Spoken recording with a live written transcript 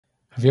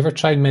Have you ever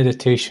tried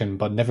meditation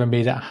but never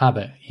made it a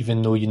habit,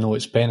 even though you know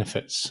its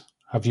benefits?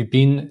 Have you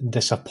been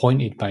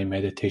disappointed by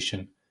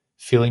meditation,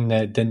 feeling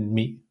that it didn't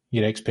meet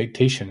your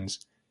expectations?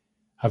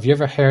 Have you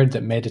ever heard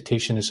that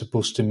meditation is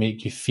supposed to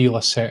make you feel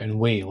a certain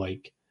way,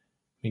 like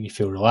make you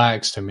feel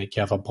relaxed or make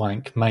you have a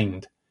blank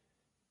mind?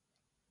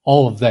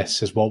 All of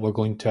this is what we're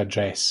going to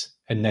address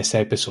in this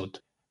episode.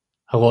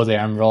 Hello there,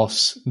 I'm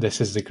Ross. This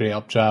is The Great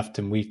Updraft,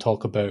 and we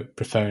talk about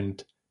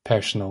profound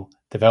personal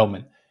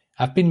development.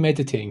 I've been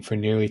meditating for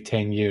nearly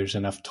 10 years,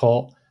 and I've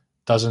taught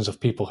dozens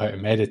of people how to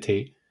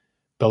meditate,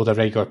 build a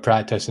regular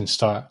practice, and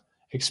start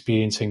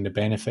experiencing the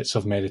benefits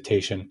of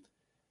meditation.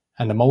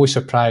 And I'm always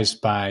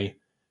surprised by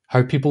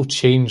how people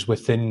change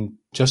within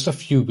just a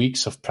few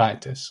weeks of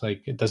practice.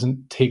 Like, it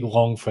doesn't take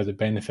long for the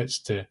benefits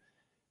to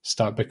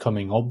start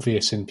becoming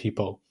obvious in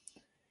people.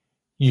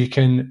 You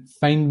can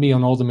find me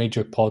on all the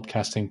major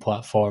podcasting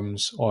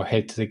platforms or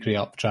head to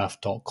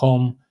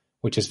thegreatupdraft.com,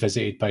 which is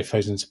visited by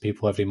thousands of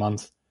people every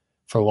month,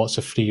 for lots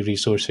of free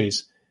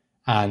resources,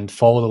 and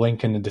follow the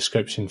link in the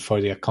description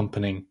for the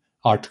accompanying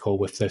article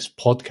with this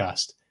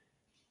podcast.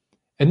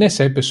 In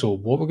this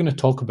episode, what we're going to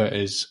talk about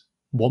is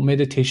what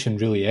meditation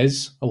really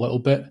is a little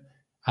bit,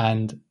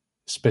 and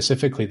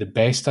specifically the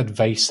best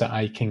advice that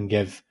I can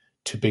give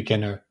to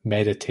beginner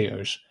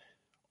meditators.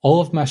 All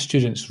of my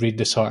students read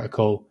this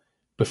article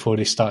before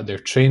they start their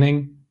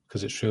training,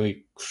 because it's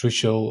really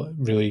crucial. It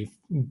really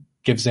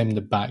gives them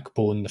the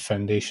backbone, the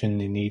foundation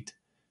they need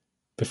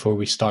before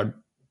we start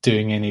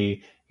doing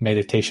any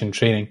meditation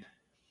training.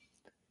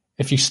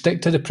 If you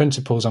stick to the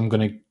principles I'm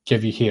going to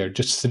give you here,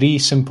 just three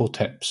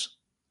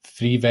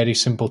very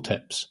simple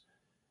tips.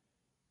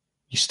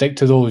 You stick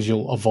to those,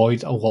 you'll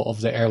avoid a lot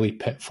of the early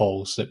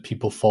pitfalls that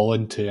people fall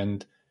into.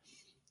 And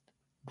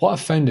what I've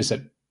found is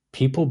that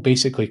people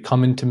basically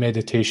come into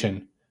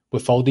meditation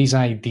with all these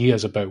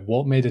ideas about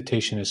what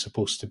meditation is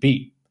supposed to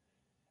be.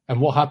 And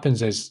what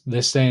happens is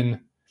this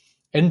then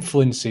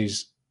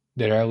influences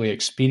their early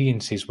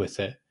experiences with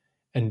it.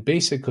 And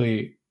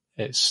basically,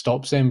 it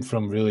stops them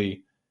from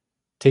really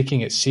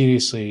taking it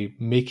seriously,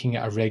 making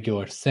it a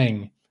regular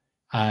thing.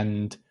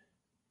 And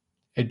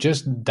it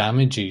just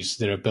damages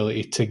their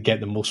ability to get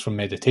the most from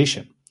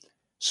meditation.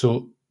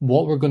 So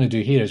what we're going to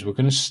do here is we're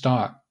going to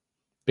start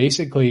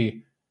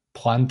basically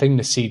planting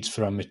the seeds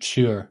for a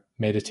mature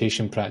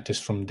meditation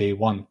practice from day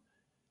one.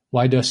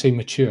 Why do I say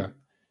mature?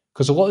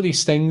 Because a lot of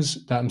these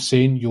things that I'm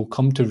saying, you'll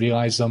come to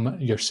realize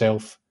them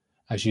yourself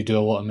as you do a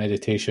lot of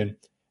meditation,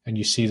 and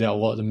you see that a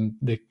lot of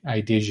the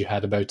ideas you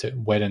had about it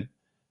weren't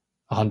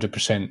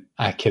 100%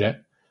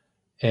 accurate.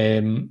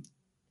 And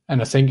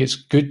I think it's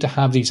good to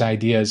have these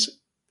ideas,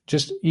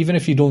 just even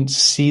if you don't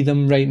see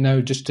them right now,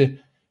 just be,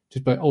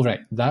 all right,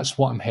 that's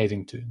what I'm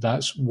heading to.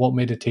 That's what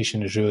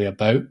meditation is really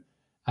about,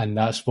 and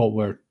that's what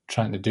we're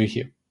trying to do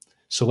here.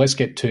 So let's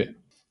get to it.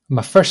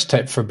 My first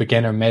tip for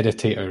beginner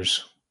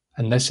meditators,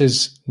 and this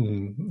is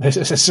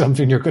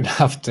something you're going to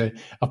have to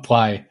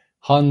apply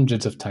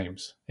hundreds of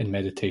times in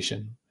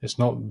meditation. It's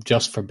not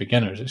just for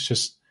beginners, it's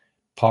just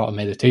part of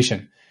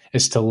meditation,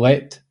 is to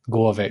let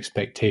go of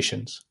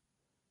expectations.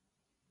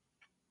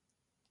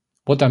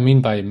 What I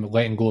mean by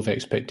letting go of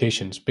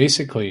expectations,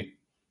 basically,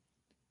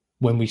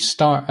 when we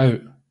start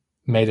out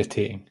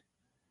meditating,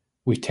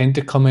 we tend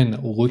to come in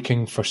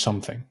looking for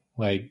something,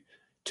 like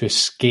to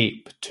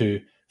escape, to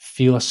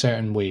feel a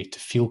certain way, to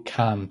feel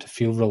calm, to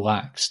feel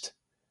relaxed.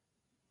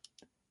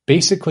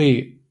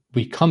 Basically,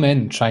 we come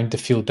in trying to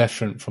feel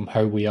different from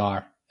how we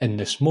are in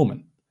this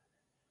moment.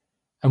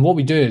 And what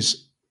we do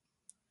is,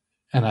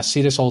 and I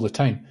see this all the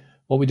time,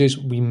 what we do is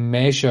we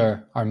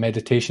measure our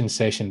meditation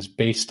sessions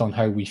based on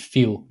how we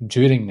feel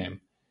during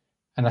them.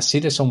 And I see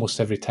this almost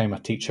every time I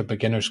teach a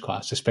beginner's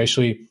class,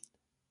 especially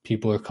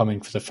people who are coming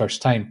for the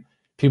first time.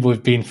 People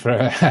who've been for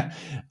a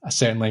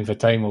certain length of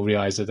time will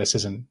realize that this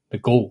isn't the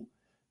goal.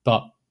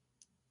 But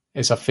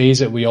it's a phase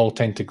that we all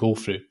tend to go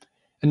through.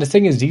 And the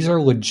thing is, these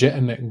are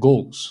legitimate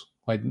goals.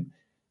 Like,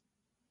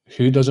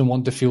 who doesn't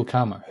want to feel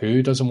calmer?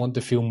 Who doesn't want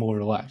to feel more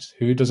relaxed?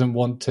 Who doesn't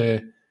want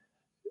to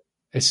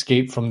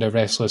escape from their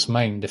restless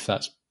mind if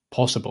that's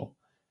possible?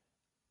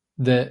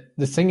 The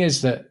thing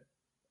is that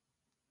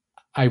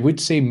I would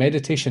say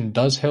meditation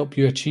does help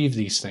you achieve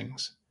these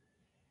things,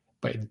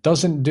 but it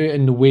doesn't do it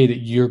in the way that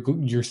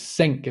you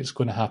think it's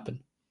going to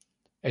happen.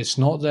 It's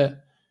not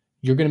that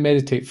you're going to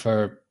meditate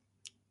for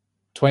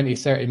 20,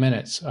 30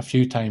 minutes a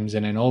few times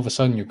and then all of a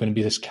sudden you're going to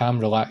be this calm,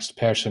 relaxed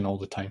person all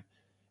the time.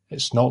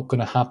 It's not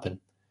going to happen.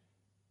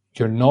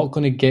 You're not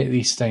going to get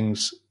these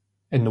things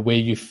in the way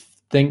you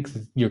think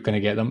you're going to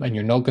get them, and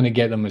you're not going to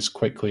get them as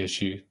quickly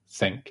as you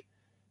think.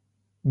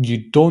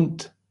 You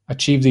don't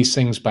achieve these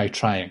things by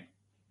trying.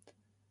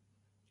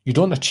 You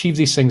don't achieve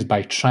these things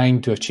by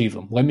trying to achieve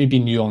them. Let me be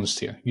nuanced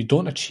here. You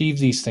don't achieve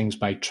these things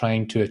by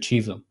trying to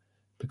achieve them,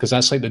 because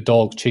that's like the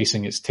dog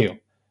chasing its tail.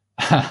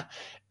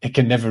 It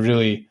can never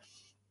really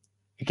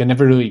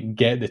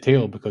get the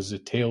tail, because the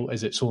tail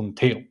is its own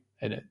tail,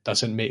 and it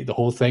doesn't make the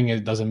whole thing,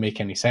 it doesn't make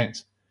any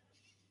sense.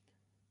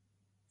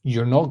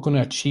 You're not going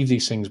to achieve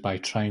these things by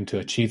trying to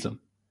achieve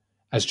them.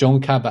 As Jon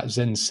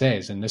Kabat-Zinn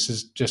says, and this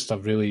is just a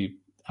really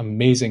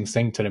amazing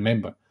thing to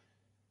remember.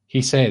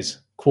 He says,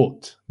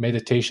 quote,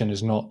 meditation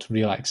is not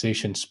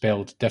relaxation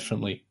spelled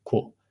differently,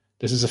 quote.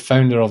 This is the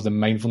founder of the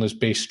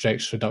mindfulness-based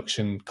stress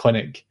reduction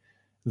clinic,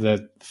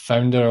 the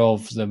founder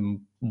of the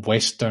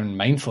Western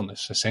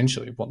mindfulness,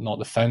 essentially, well, not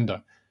the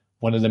founder,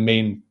 one of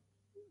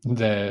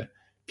the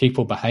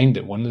people behind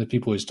it, one of the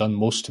people who's done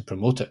most to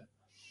promote it.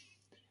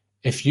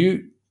 If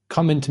you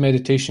come into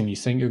meditation, you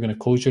think you're going to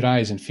close your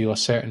eyes and feel a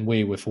certain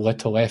way with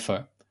little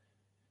effort,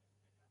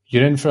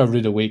 you're in for a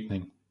rude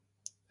awakening.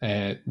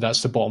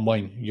 That's the bottom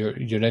line.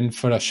 You're in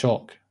for a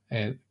shock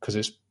because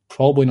it's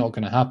probably not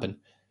going to happen.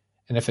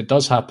 And if it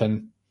does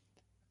happen,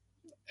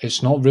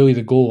 it's not really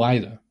the goal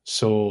either.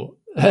 So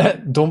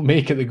don't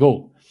make it the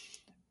goal.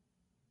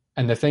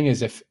 And the thing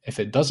is, if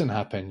it doesn't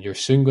happen, you're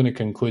soon going to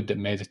conclude that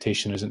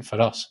meditation isn't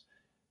for us,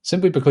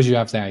 simply because you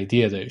have the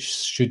idea that it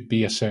should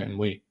be a certain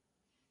way.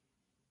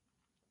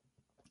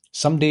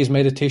 Some days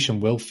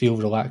meditation will feel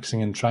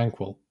relaxing and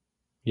tranquil,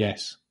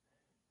 yes.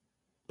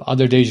 But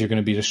other days you're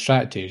going to be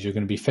distracted, you're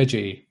going to be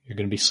fidgety, you're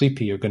going to be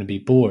sleepy, you're going to be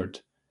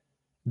bored.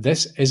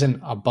 This isn't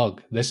a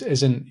bug. This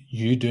isn't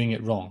you doing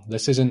it wrong.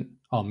 This isn't,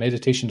 oh,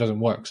 meditation doesn't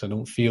work, so I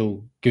don't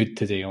feel good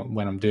today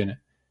when I'm doing it.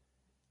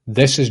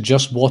 This is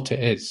just what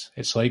it is.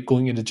 It's like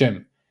going to the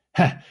gym.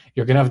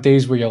 You're going to have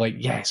days where you're like,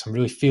 yes, I'm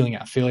really feeling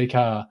it. I feel like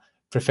a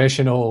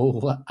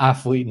professional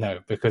athlete now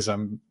because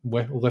I'm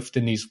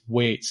lifting these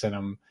weights and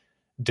I'm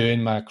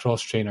doing my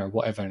cross trainer or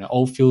whatever, and it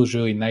all feels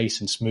really nice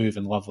and smooth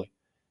and lovely.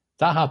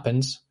 That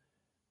happens.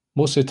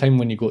 Most of the time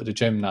when you go to the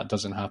gym, that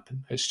doesn't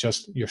happen. It's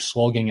just you're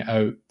slogging it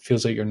out.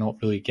 Feels like you're not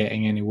really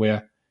getting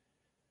anywhere.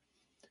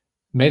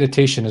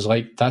 Meditation is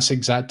like, that's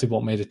exactly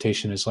what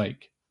meditation is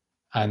like.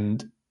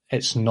 And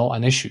it's not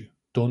an issue.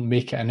 Don't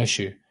make it an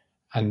issue.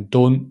 And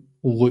don't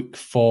look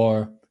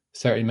for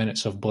 30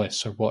 minutes of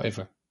bliss or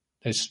whatever.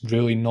 It's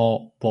really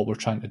not what we're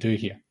trying to do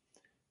here.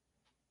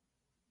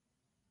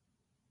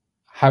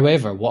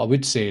 However, what I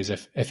would say is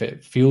if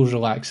it feels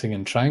relaxing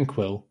and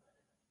tranquil,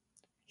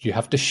 you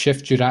have to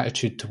shift your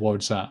attitude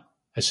towards that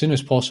as soon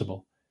as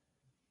possible,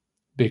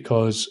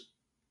 because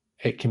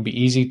it can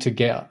be easy to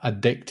get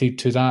addicted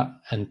to that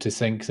and to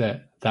think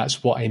that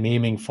that's what I'm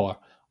aiming for.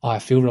 Oh, I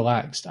feel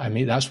relaxed.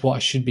 That's what I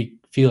should be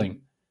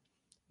feeling.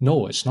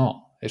 No, it's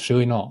not. It's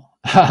really not.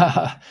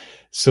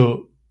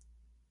 So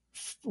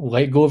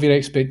let go of your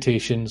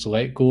expectations.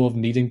 Let go of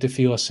needing to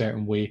feel a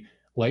certain way.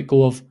 Let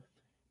go of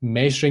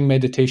measuring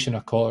meditation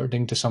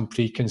according to some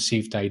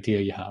preconceived idea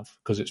you have,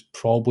 because it's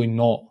probably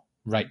not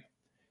right.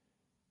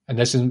 And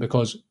this isn't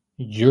because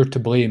you're to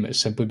blame. It's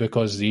simply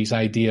because these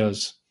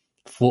ideas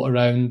float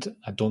around.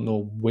 I don't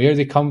know where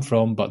they come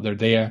from, but they're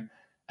there.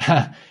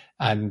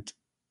 And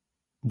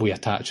we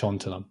attach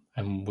onto them,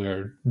 and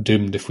we're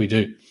doomed if we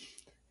do.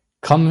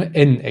 Come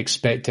in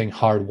expecting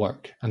hard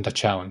work and a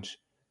challenge,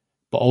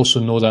 but also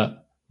know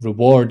that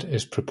reward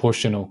is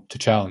proportional to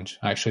challenge.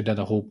 I actually did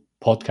a whole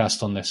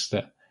podcast on this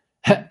that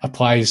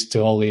applies to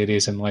all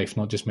areas in life,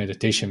 not just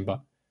meditation,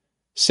 but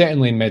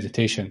certainly in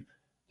meditation,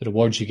 the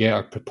rewards you get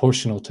are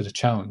proportional to the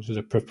challenge.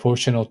 They're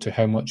proportional to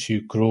how much you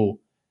grow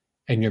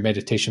in your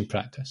meditation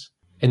practice.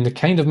 In the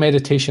kind of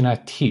meditation I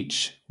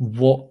teach,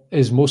 what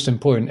is most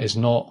important is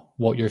not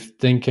what you're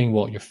thinking,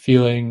 what you're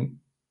feeling,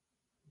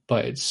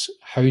 but it's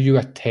how you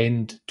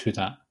attend to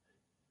that.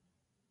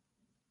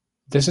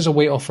 This is a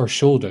weight off our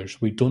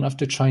shoulders. We don't have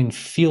to try and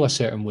feel a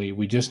certain way.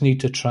 We just need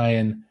to try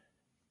and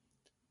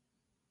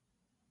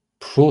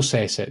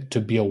process it, to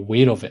be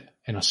aware of it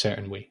in a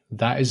certain way.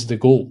 That is the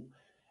goal.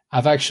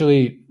 I've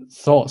actually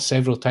thought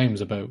several times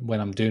about when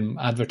I'm doing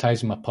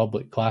advertising my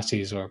public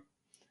classes or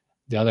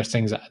the other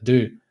things that I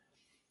do,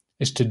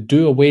 is to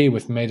do away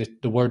with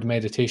the word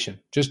meditation.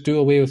 Just do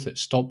away with it.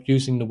 Stop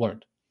using the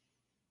word.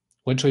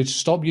 Literally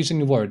stop using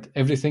the word.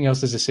 Everything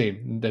else is the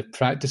same. The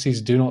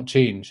practices do not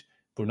change.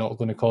 We're not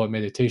going to call it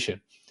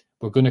meditation.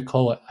 We're going to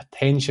call it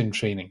attention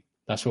training.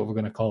 That's what we're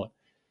going to call it.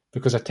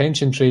 Because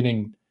attention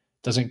training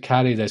doesn't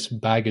carry this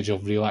baggage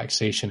of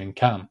relaxation and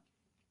calm.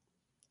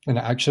 And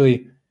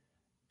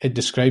it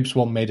describes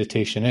what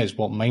meditation is,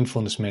 what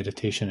mindfulness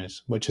meditation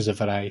is, which is a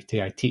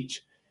variety I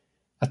teach.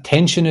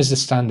 Attention is the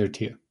standard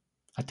here.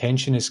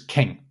 Attention is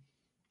king.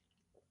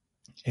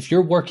 If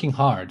you're working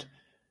hard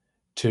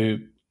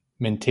to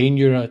maintain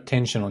your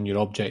attention on your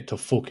object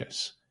of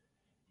focus,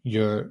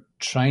 you're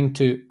trying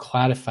to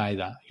clarify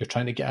that. You're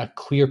trying to get a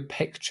clear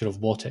picture of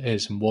what it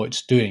is and what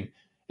it's doing,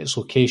 its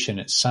location,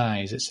 its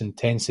size, its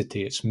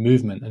intensity, its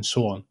movement, and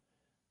so on.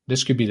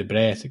 This could be the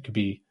breath, it could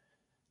be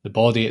the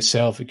body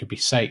itself, it could be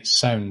sights,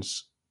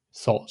 sounds,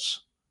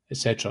 thoughts,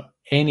 etc.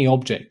 Any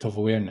object of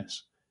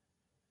awareness.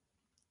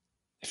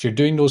 If you're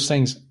doing those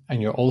things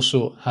and you're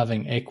also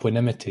having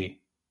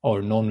equanimity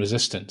or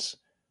non-resistance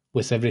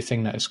with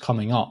everything that is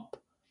coming up,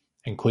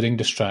 including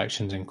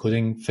distractions,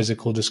 including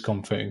physical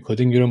discomfort,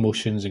 including your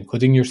emotions,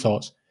 including your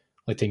thoughts,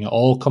 letting it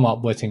all come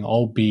up, letting it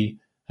all be,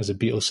 as the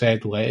Beatles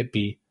said, let it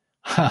be,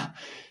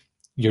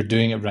 you're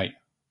doing it right.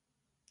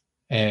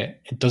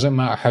 It doesn't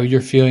matter how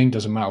you're feeling,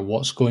 doesn't matter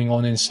what's going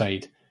on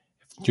inside.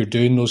 If you're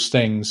doing those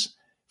things,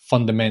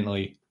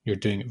 fundamentally, you're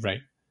doing it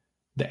right.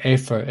 The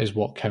effort is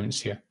what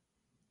counts here.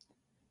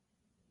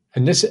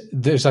 And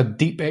there's a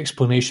deep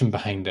explanation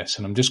behind this,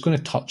 and I'm just going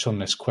to touch on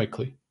this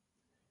quickly.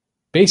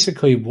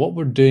 Basically, what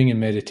we're doing in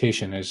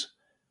meditation is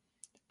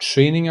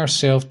training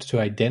ourselves to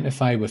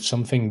identify with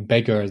something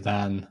bigger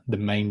than the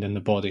mind and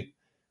the body,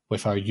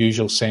 with our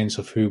usual sense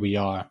of who we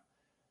are,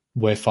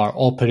 with our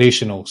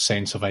operational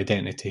sense of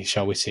identity,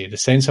 shall we say, the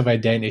sense of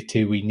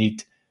identity we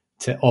need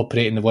to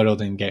operate in the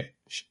world and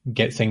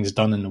get things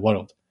done in the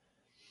world.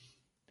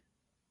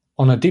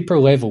 On a deeper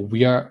level,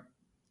 we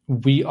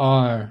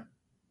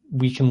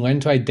can learn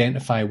to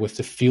identify with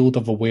the field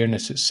of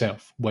awareness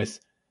itself,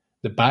 with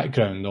the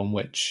background on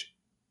which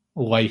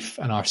life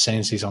and our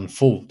senses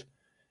unfold.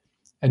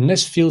 And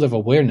this field of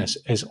awareness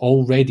is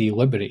already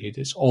liberated.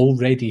 It's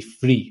already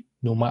free,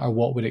 no matter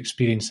what we're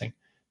experiencing.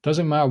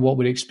 Doesn't matter what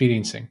we're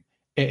experiencing,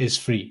 it is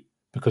free,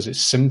 because it's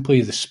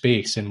simply the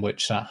space in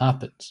which that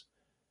happens.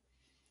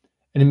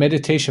 And in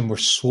meditation, we're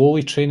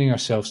slowly training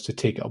ourselves to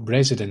take up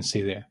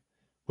residency there.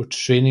 We're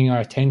training our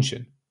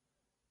attention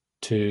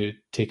to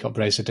take up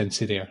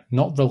residency there,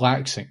 not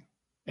relaxing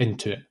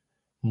into it,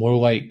 more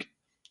like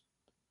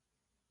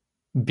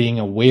being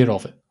aware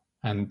of it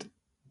and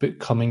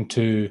coming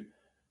to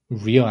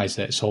realize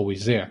that it's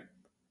always there.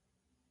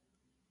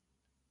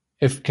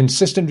 If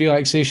consistent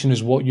relaxation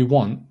is what you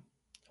want,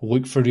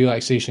 look for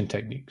relaxation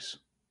techniques.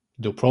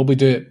 They'll probably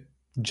do it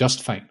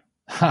just fine.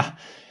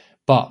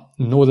 But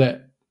know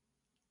that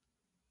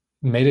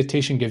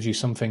meditation gives you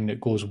something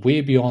that goes way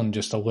beyond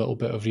just a little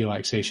bit of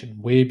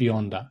relaxation, way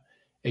beyond that.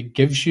 It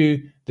gives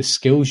you the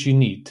skills you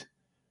need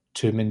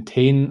to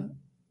maintain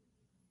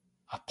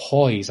a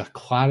poise, a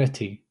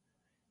clarity,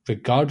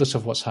 regardless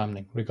of what's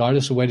happening,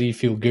 regardless of whether you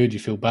feel good, you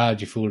feel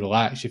bad, you feel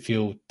relaxed, you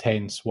feel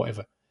tense,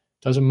 whatever.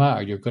 Doesn't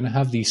matter. You're going to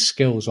have these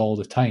skills all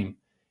the time,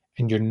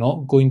 and you're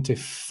not going to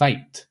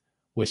fight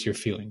with your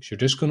feelings. You're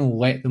just going to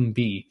let them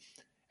be,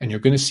 and you're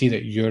going to see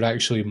that you're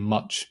actually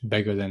much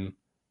bigger than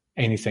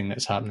anything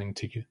that's happening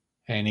to you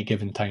at any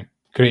given time.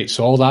 Great.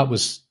 So all that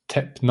was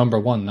tip number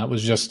 1. That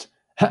was just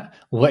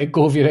let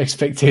go of your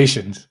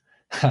expectations.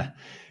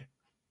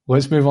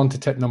 Let's move on to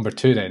tip number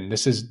 2 then.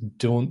 This is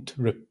don't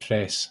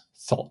repress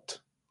thought.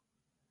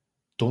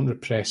 Don't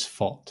repress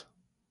thought.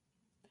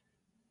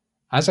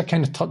 As I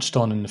kind of touched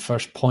on in the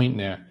first point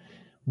there,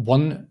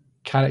 one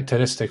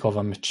characteristic of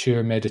a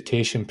mature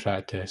meditation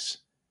practice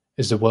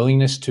is the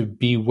willingness to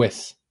be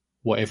with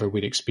whatever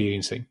we're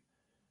experiencing.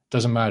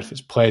 Doesn't matter if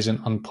it's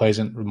pleasant,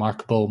 unpleasant,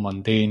 remarkable,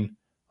 mundane,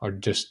 or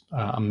just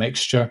a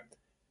mixture.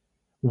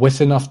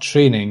 With enough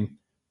training,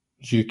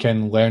 you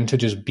can learn to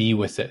just be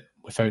with it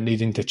without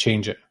needing to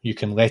change it. You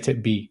can let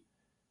it be.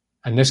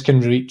 And this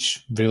can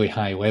reach really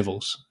high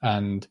levels.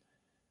 And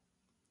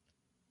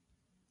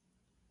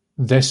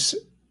this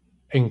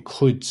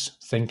includes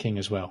thinking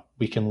as well.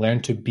 We can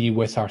learn to be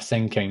with our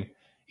thinking,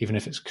 even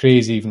if it's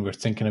crazy, even if we're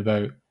thinking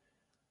about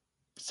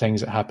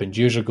things that happened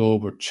years ago,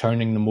 we're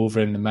churning them over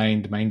in the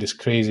mind is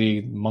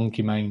crazy,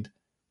 monkey mind.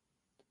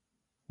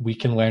 We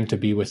can learn to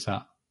be with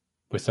that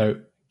without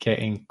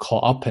getting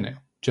caught up in it,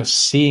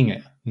 just seeing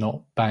it,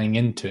 not buying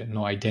into it,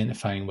 not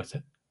identifying with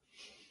it.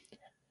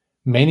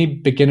 Many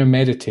beginner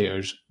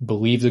meditators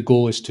believe the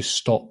goal is to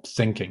stop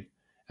thinking.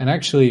 And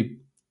actually,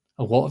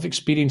 a lot of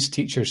experienced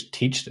teachers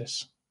teach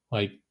this.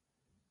 Like,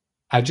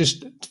 I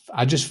just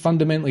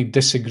fundamentally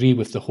disagree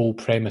with the whole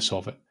premise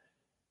of it.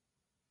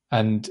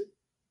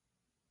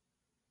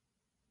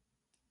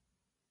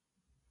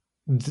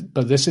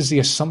 But this is the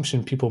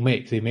assumption people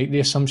make. They make the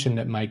assumption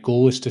that my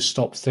goal is to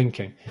stop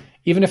thinking.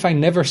 Even if I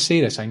never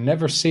say this, I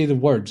never say the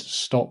words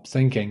stop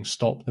thinking,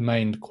 stop the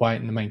mind,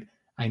 quieten the mind.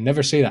 I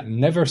never say that.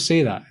 Never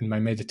say that in my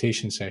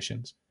meditation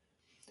sessions.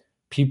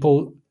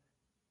 People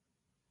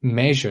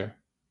measure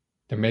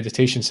their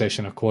meditation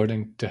session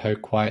according to how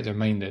quiet their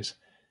mind is.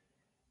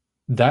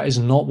 That is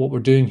not what we're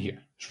doing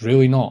here. It's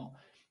really not.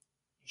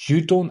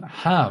 You don't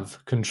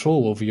have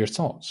control over your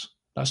thoughts.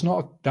 That's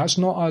not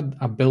an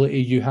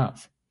ability you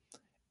have.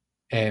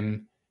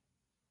 You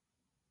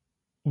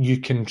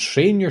can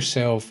train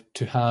yourself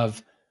to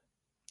have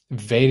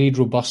very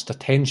robust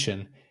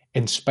attention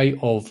in spite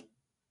of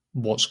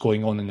what's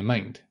going on in the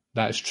mind.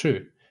 That is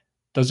true.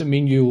 Doesn't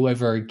mean you'll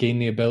ever gain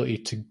the ability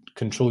to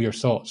control your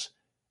thoughts.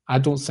 I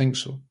don't think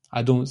so.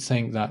 I don't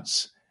think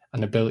that's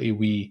an ability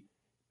we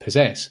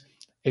possess.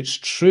 It's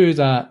true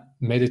that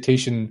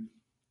meditation,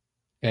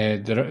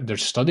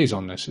 there's studies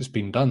on this, it's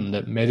been done,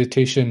 that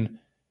meditation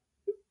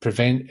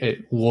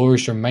it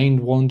lowers your mind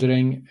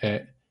wandering,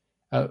 it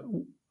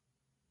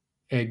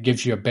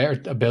gives you a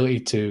better ability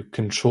to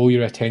control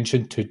your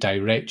attention, to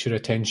direct your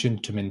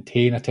attention, to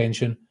maintain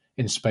attention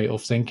in spite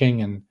of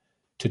thinking, and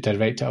to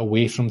direct it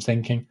away from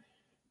thinking.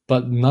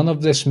 But none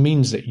of this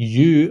means that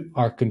you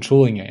are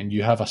controlling it and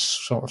you have a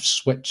sort of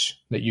switch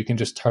that you can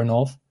just turn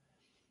off.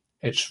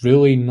 It's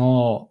really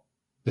not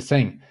the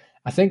thing.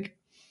 I think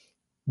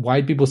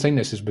why people think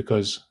this is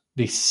because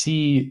they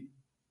see,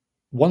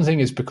 one thing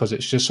is because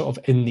it's just sort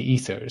of in the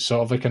ether. It's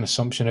sort of like an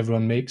assumption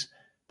everyone makes.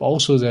 But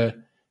also the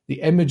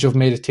image of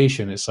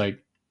meditation is like,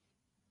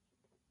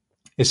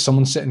 is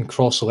someone sitting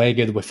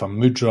cross-legged with a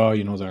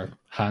mudra, they're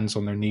hands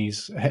on their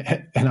knees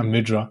in a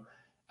mudra.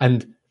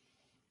 And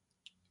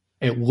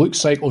it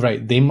looks like, all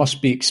right, they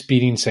must be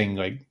experiencing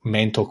like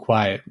mental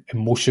quiet,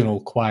 emotional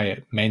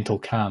quiet, mental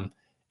calm,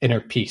 inner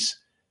peace.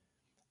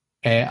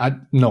 I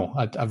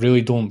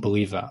really don't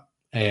believe that.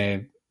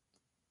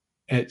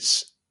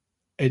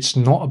 It's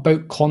not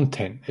about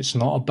content. It's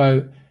not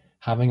about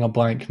having a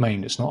blank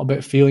mind. It's not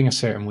about feeling a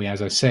certain way,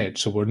 as I said.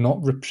 So we're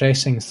not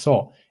repressing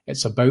thought.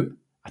 It's about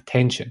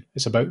attention.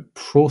 It's about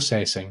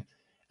processing.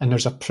 And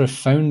there's a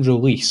profound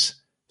release,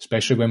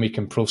 especially when we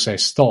can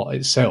process thought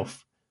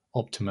itself,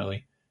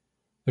 ultimately.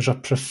 There's a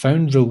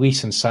profound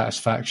release and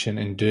satisfaction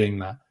in doing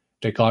that,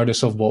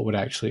 regardless of what we're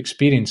actually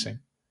experiencing.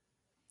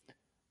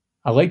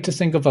 I like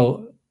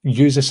to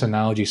use this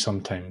analogy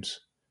sometimes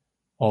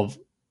of,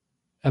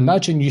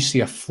 imagine you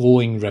see a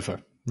flowing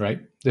river, right?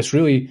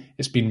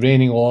 It's been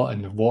raining a lot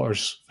and the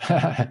water's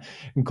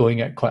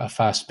going at quite a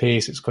fast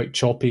pace. It's quite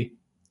choppy,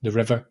 the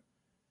river.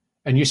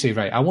 And you say,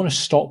 right, I want to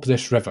stop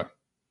this river.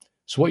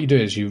 So what you do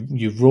is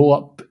you roll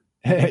up,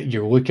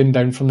 you're looking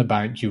down from the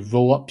bank, you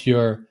roll up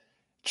your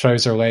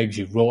trouser legs,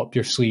 you roll up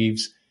your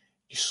sleeves,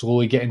 you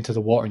slowly get into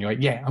the water and you're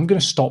like, yeah, I'm going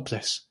to stop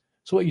this.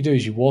 So what you do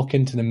is you walk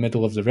into the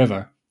middle of the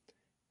river,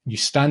 you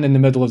stand in the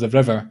middle of the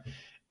river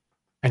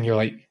and you're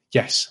like,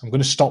 yes, I'm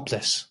going to stop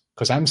this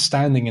because I'm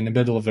standing in the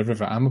middle of the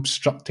river. I'm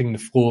obstructing the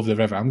flow of the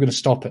river. I'm going to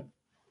stop it.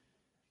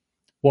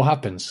 What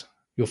happens?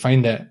 You'll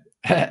find that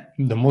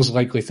the most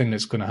likely thing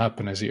that's going to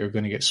happen is that you're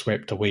going to get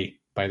swept away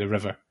by the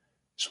river.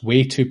 It's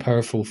way too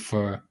powerful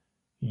for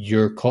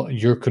your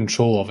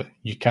control of it.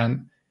 You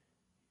can't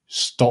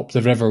stop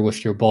the river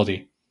with your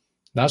body.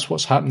 That's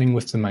what's happening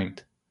with the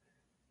mind.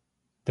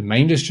 The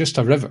mind is just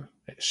a river.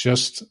 It's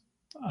just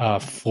a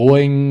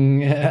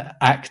flowing,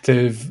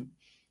 active,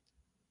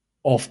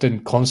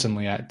 often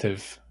constantly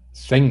active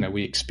thing that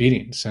we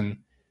experience. And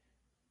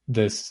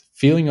the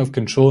feeling of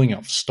controlling it,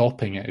 of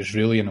stopping it, is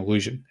really an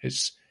illusion.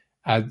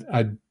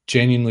 I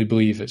genuinely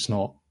believe it's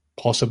not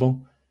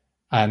possible.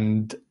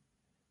 And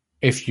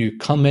if you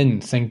come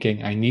in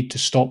thinking, I need to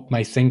stop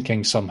my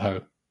thinking somehow,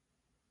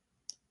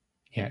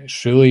 yeah,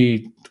 it's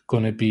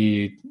going to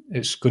be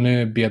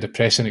a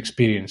depressing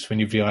experience when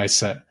you realize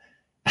that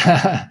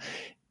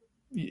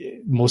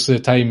most of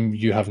the time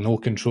you have no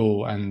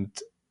control and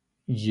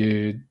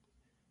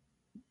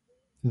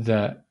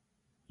that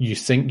you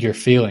think you're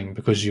failing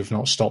because you've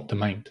not stopped the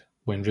mind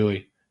when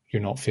really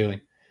you're not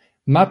failing.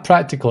 My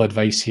practical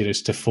advice here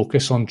is to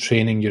focus on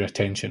training your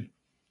attention.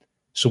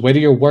 So whether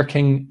you're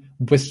working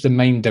with the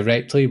mind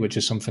directly, which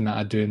is something that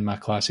I do in my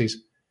classes,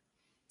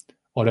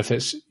 or if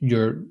it's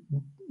you're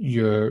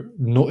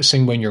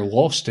noticing when you're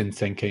lost in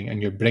thinking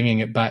and you're bringing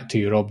it back to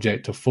your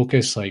object of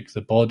focus, like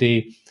the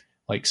body,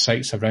 like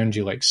sights around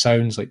you, like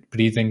sounds, like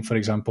breathing, for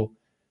example.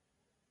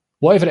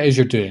 Whatever it is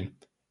you're doing,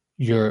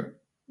 you're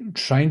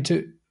trying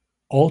to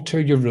alter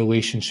your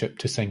relationship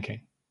to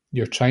thinking.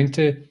 You're trying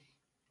to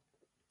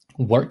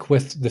work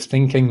with the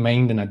thinking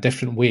mind in a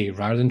different way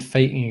rather than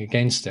fighting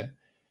against it.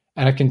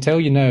 And I can tell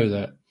you now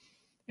that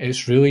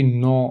it's really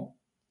not,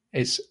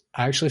 it's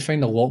actually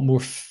find a lot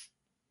more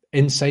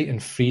insight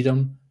and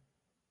freedom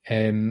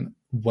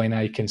when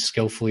I can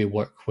skillfully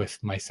work with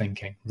my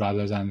thinking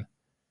rather than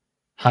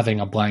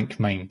having a blank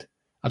mind.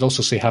 I'd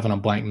also say having a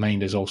blank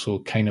mind is also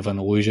kind of an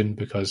illusion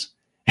because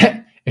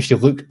if you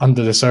look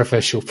under the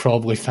surface, you'll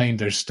probably find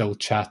there's still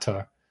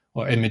chatter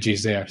or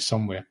images there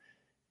somewhere.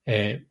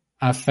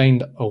 I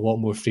find a lot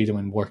more freedom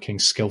in working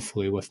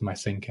skillfully with my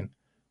thinking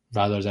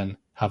rather than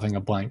having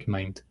a blank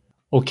mind.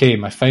 Okay,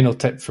 my final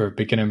tip for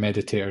beginner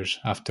meditators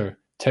after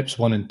tips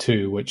 1 and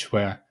 2, which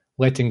were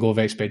letting go of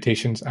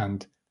expectations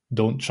and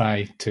don't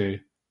try to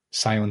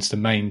silence the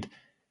mind.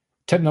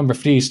 Tip number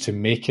 3 is to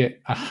make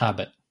it a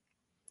habit.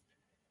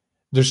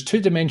 There's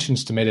 2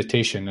 dimensions to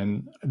meditation,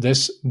 and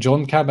this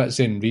Jon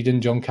Kabat-Zinn,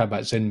 reading Jon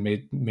Kabat-Zinn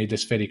made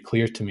this very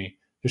clear to me.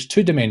 There's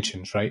 2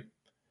 dimensions, right?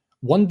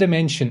 One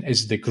dimension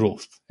is the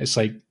growth. It's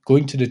like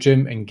going to the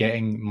gym and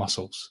getting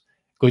muscles,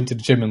 going to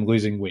the gym and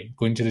losing weight,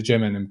 going to the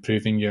gym and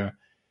improving your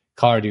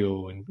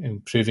cardio and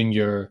improving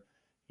your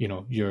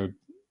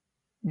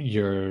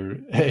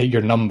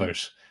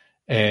numbers.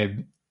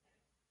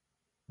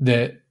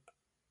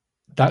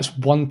 That's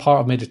one part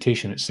of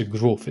meditation. It's the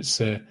growth. It's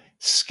the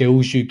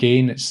skills you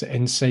gain. It's the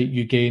insight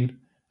you gain,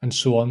 and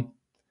so on.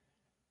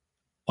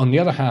 On the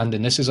other hand,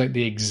 and this is like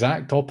the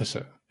exact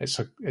opposite.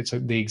 It's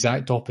the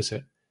exact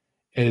opposite.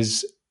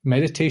 Is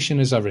meditation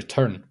is a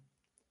return.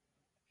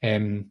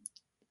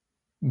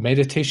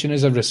 Meditation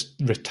is a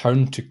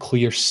return to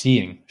clear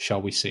seeing,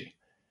 shall we say.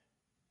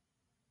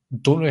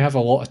 Don't really have a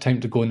lot of time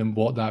to go into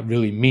what that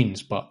really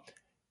means, but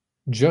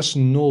just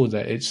know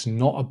that it's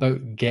not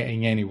about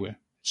getting anywhere.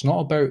 It's not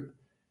about,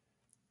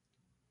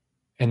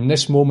 in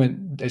this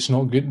moment, it's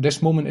not good.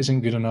 This moment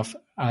isn't good enough.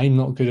 I'm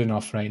not good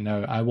enough right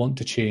now. I want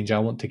to change. I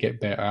want to get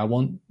better. I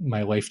want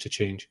my life to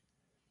change.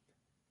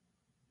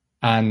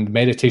 And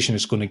meditation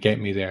is going to get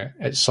me there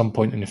at some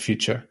point in the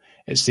future.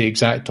 It's the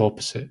exact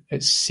opposite.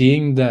 It's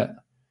seeing that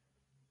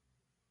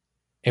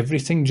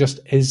everything just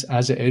is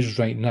as it is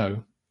right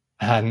now,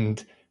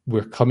 and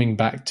we're coming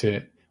back to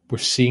it we're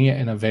seeing it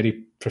in a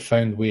very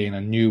profound way, in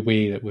a new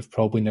way that we've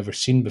probably never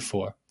seen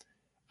before.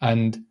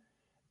 And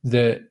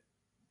the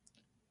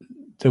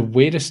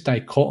way this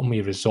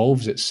dichotomy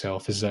resolves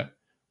itself is that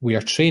we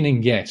are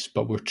training, yes,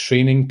 but we're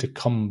training to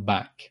come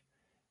back.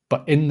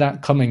 But in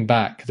that coming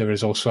back, there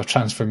is also a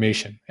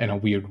transformation in a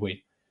weird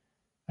way.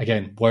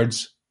 Again,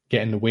 words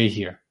get in the way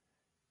here.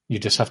 You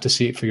just have to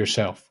see it for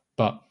yourself.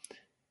 But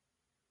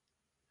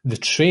the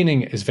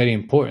training is very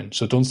important.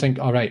 So don't think,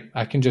 all right,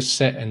 I can just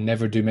sit and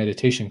never do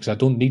meditation because I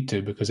don't need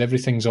to, because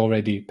everything's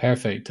already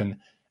perfect and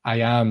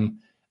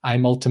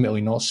I'm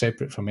ultimately not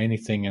separate from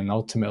anything, and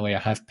ultimately I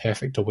have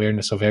perfect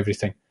awareness of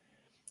everything.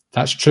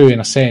 That's true in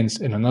a sense.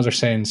 In another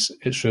sense,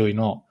 it's really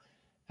not.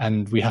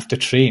 And we have to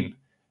train.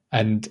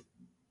 And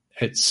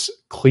it's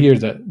clear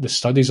that the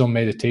studies on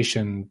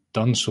meditation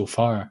done so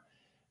far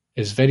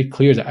is very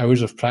clear that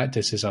hours of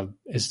practice is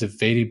the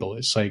variable.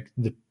 It's like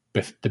the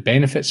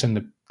benefits and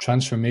the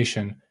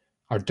transformation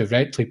are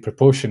directly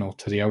proportional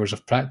to the hours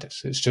of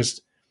practice. It's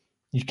just,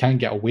 you can't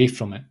get away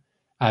from it.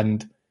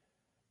 And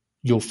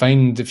you'll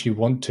find, if you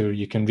want to,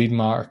 you can read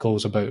my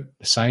articles about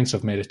the science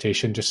of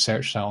meditation. Just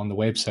search that on the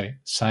website,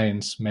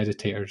 Science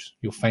Meditators.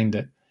 You'll find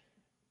it.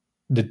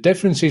 The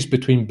differences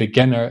between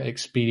beginner,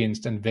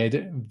 experienced, and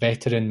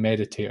veteran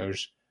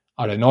meditators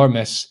are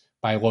enormous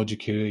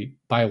biologically,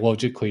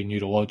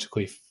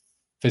 neurologically,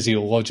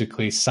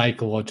 physiologically,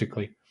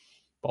 psychologically,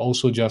 but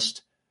also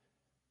just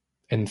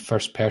in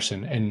first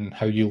person, in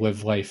how you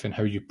live life and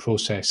how you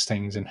process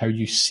things and how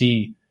you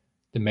see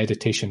the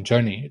meditation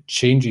journey. It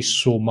changes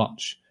so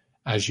much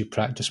as you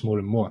practice more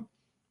and more.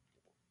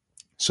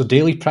 So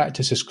daily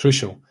practice is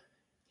crucial.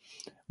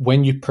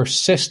 When you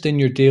persist in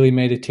your daily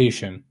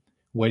meditation,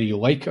 whether you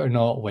like it or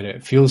not, whether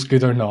it feels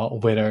good or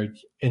not, whether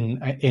in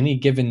any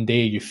given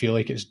day you feel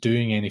like it's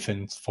doing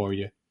anything for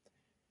you,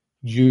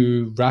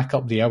 you rack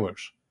up the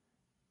hours.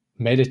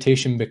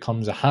 Meditation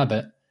becomes a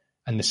habit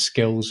and the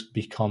skills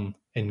become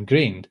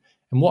ingrained.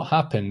 And what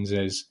happens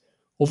is,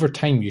 over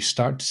time, you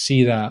start to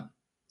see that.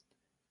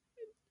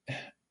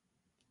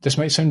 This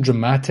might sound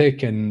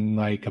dramatic and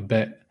like a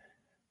bit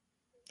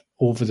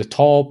over the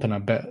top and a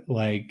bit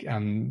like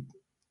I'm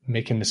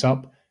making this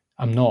up.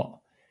 I'm not.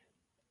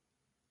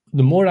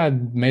 The more I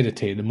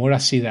meditate, the more I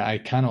see that I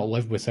cannot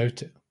live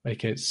without it.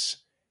 Like it's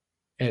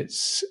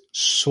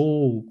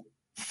so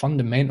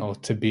fundamental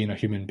to being a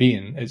human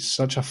being. It's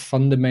such a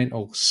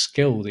fundamental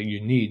skill that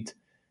you need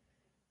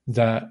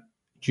that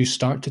you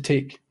start to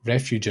take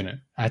refuge in it.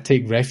 I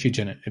take refuge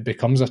in it. It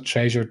becomes a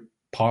treasured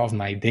part of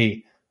my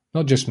day,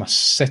 not just my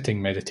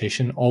sitting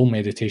meditation, all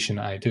meditation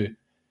that I do.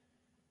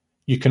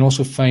 You can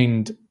also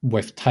find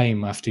with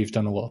time, after you've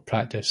done a lot of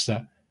practice,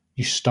 that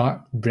you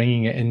start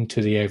bringing it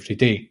into the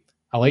everyday.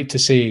 I like to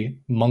say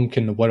monk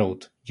in the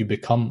world. You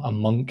become a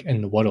monk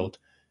in the world,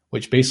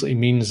 which basically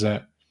means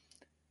that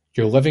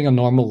you're living a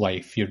normal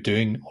life. You're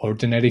doing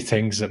ordinary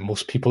things that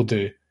most people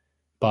do,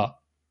 but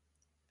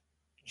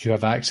you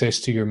have access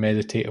to your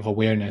meditative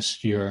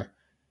awareness. Your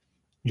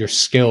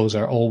skills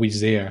are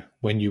always there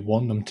when you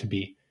want them to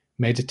be.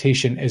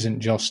 Meditation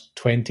isn't just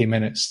 20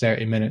 minutes,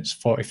 30 minutes,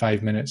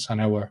 45 minutes, an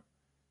hour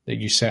that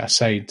you set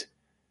aside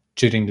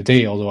during the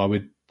day, although I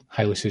would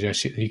highly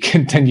suggest that you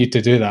continue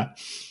to do that.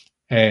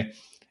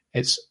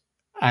 It's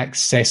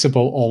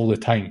accessible all the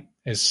time.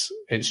 It's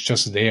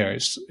just there.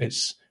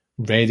 It's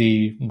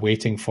ready,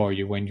 waiting for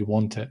you when you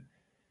want it.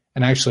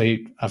 And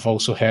actually, I've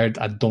also heard,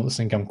 I don't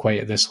think I'm quite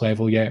at this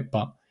level yet,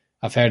 but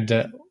I've heard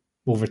that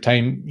over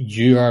time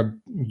you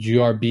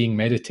are being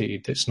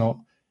meditated. It's not,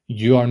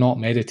 you are not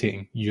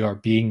meditating, you are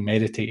being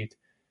meditated,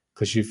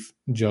 because you've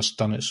just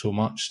done it so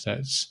much that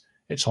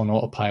it's on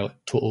autopilot,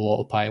 total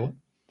autopilot.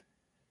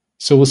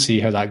 So we'll see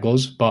how that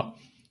goes. But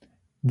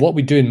what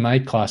we do in my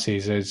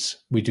classes is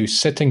we do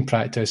sitting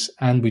practice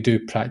and we do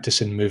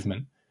practice in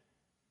movement.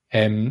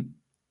 And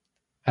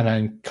I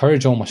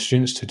encourage all my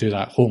students to do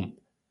that at home.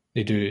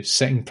 They do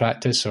sitting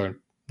practice, or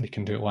they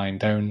can do it lying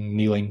down,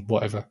 kneeling,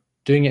 whatever.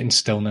 Doing it in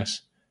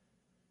stillness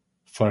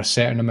for a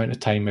certain amount of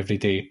time every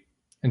day,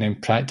 and then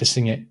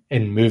practicing it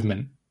in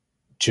movement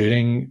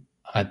during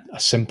a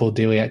simple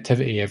daily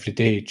activity every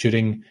day,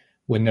 during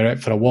when they're out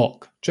for a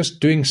walk, just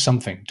doing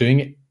something, doing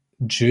it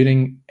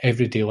during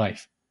everyday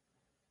life.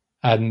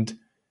 And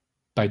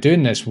by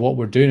doing this, what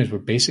we're doing is we're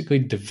basically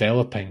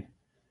developing,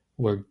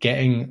 we're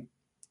getting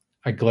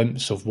a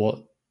glimpse of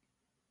what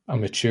a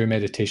mature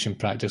meditation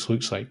practice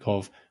looks like,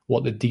 of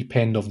what the deep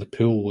end of the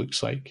pool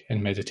looks like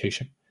in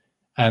meditation.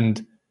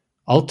 And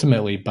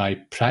ultimately, by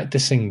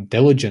practicing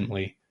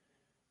diligently,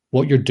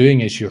 what you're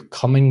doing is you're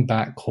coming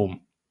back home.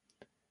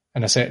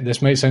 And I said,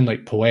 this might sound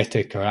like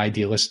poetic or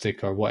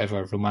idealistic or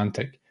whatever,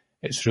 romantic.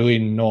 It's really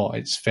not.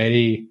 It's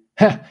very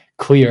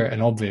clear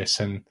and obvious.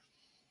 And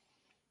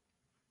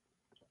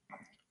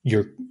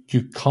you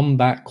come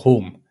back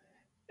home.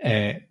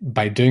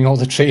 By doing all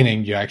the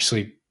training, you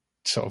actually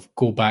sort of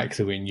go back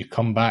the way, and you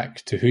come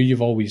back to who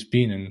you've always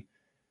been and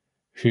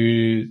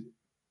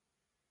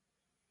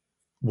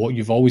what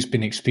you've always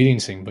been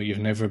experiencing, but you've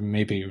never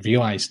maybe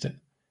realized it.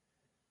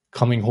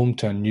 Coming home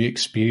to a new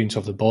experience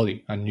of the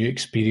body, a new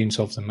experience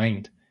of the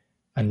mind.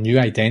 a new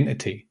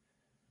identity.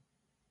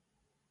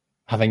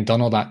 Having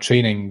done all that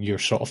training, you're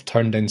sort of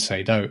turned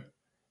inside out.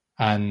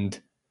 And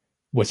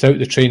without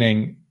the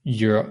training,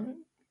 yes,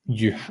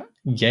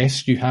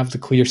 you have the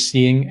clear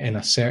seeing in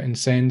a certain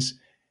sense.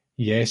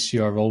 Yes,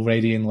 you are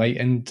already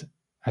enlightened,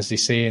 as they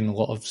say in a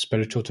lot of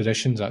spiritual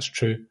traditions. That's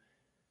true,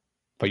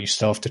 but you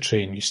still have to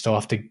train. You still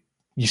have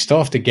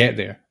to get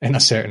there in a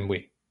certain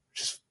way,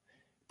 which is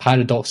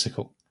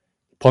paradoxical.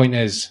 The point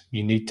is,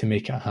 you need to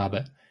make it a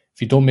habit.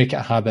 If you don't make it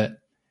a habit,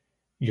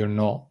 you're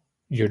not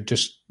going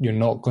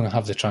to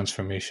have the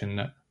transformation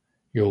that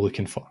you're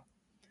looking for.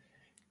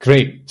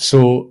 Great.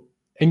 So,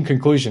 in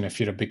conclusion, if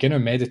you're a beginner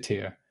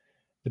meditator,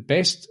 the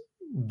best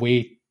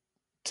way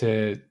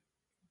to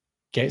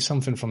get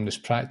something from this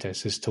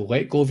practice is to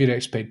let go of your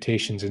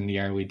expectations in the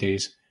early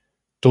days.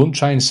 Don't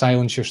try and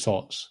silence your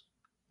thoughts.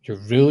 You're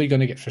really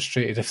going to get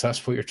frustrated if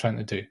that's what you're trying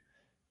to do.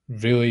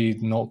 Really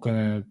not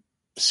going to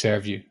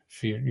serve you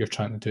if you're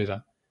trying to do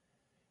that.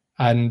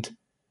 And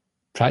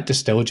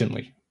practice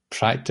diligently.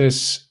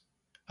 Practice,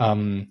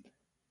 again,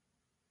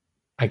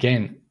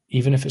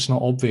 even if it's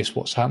not obvious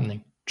what's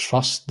happening,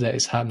 trust that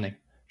it's happening.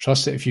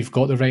 Trust that if you've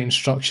got the right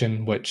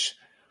instruction, which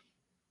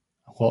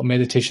a lot of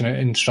meditation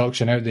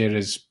instruction out there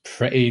is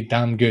pretty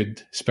damn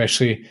good,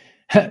 especially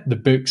the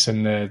books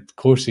and the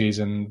courses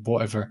and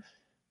whatever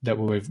that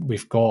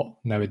we've got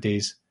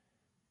nowadays.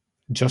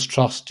 Just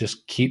trust,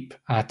 just keep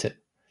at it.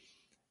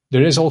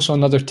 There is also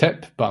another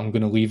tip, but I'm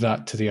going to leave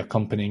that to the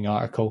accompanying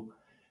article.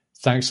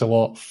 Thanks a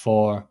lot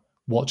for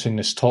watching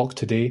this talk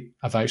today.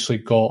 I've actually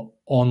got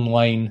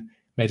online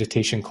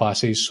meditation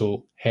classes,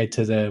 so head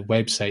to the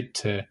website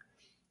to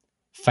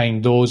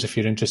find those if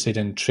you're interested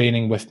in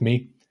training with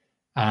me.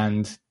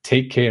 And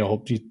take care. I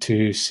hope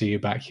to see you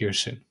back here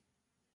soon.